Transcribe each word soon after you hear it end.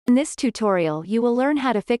In this tutorial you will learn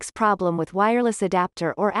how to fix problem with wireless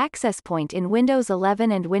adapter or access point in Windows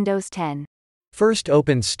 11 and Windows 10. First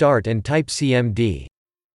open Start and type CMD.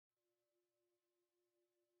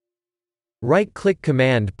 Right-click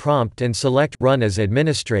Command Prompt and select Run as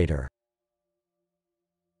Administrator.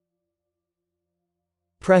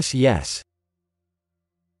 Press Yes.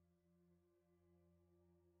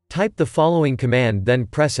 Type the following command then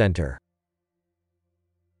press Enter.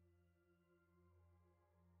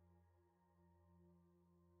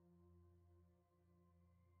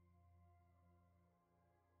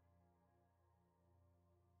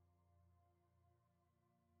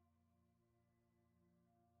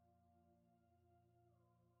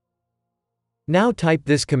 Now type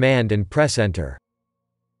this command and press Enter.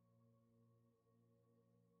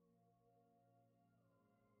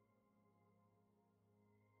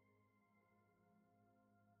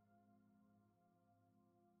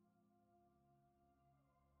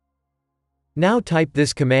 Now type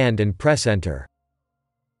this command and press Enter.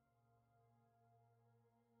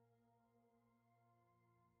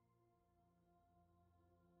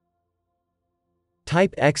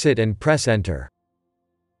 Type Exit and press Enter.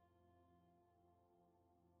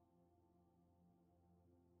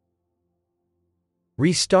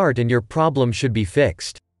 Restart and your problem should be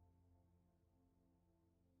fixed.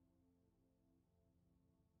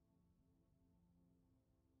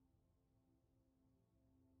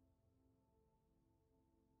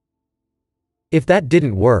 If that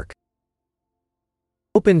didn't work,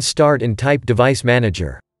 open Start and type Device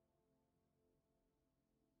Manager.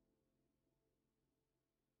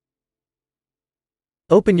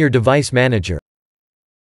 Open your Device Manager.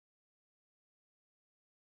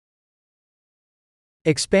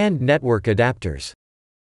 Expand Network Adapters.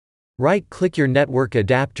 Right-click your network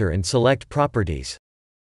adapter and select Properties.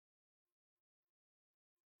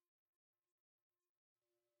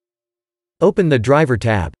 Open the Driver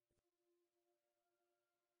tab.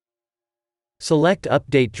 Select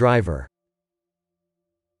Update Driver.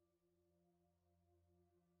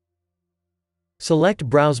 Select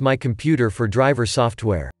Browse My Computer for driver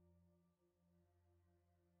software.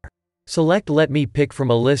 Select Let me pick from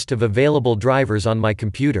a list of available drivers on my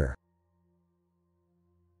computer.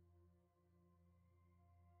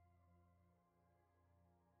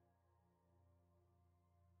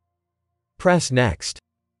 Press Next.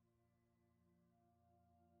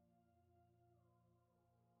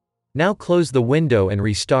 Now close the window and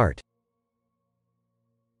restart.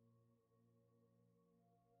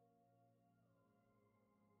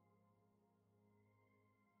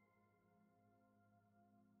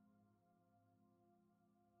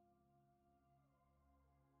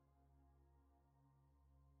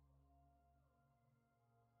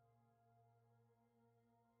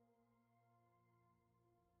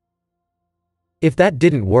 If that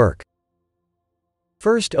didn't work,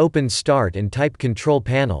 first open Start and type Control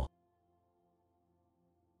Panel.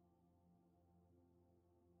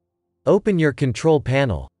 Open your Control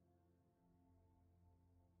Panel.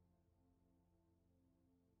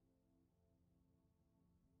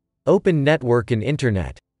 Open Network and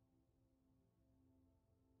Internet.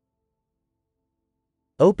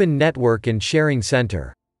 Open Network and Sharing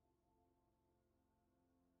Center.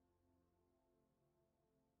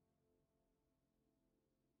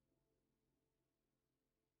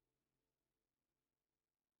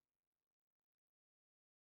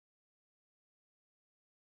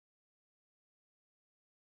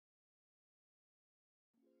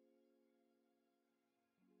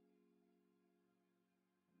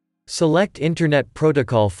 Select Internet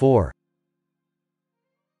Protocol 4.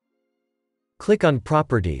 Click on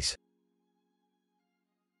Properties.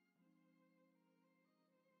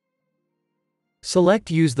 Select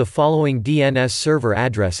Use the following DNS server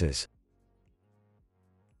addresses.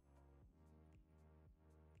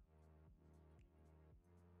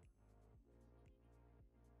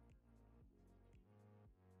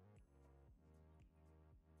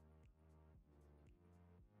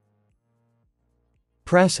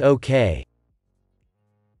 Press OK.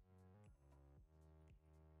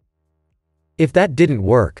 If that didn't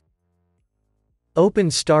work,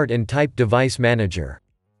 open Start and type Device Manager.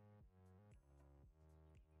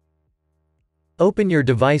 Open your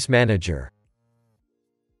Device Manager.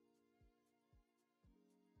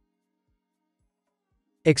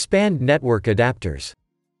 Expand Network Adapters.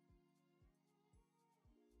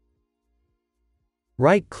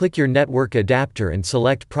 Right-click your network adapter and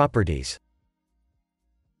select Properties.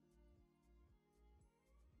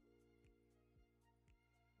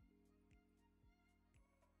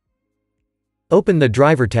 Open the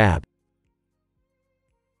Driver tab.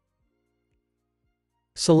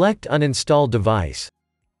 Select Uninstall Device.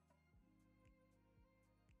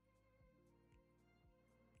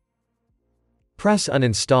 Press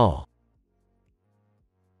uninstall.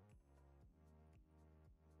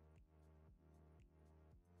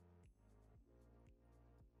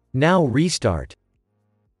 Now restart.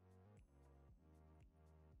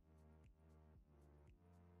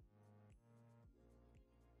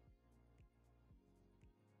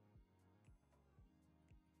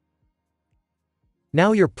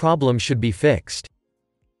 Now your problem should be fixed.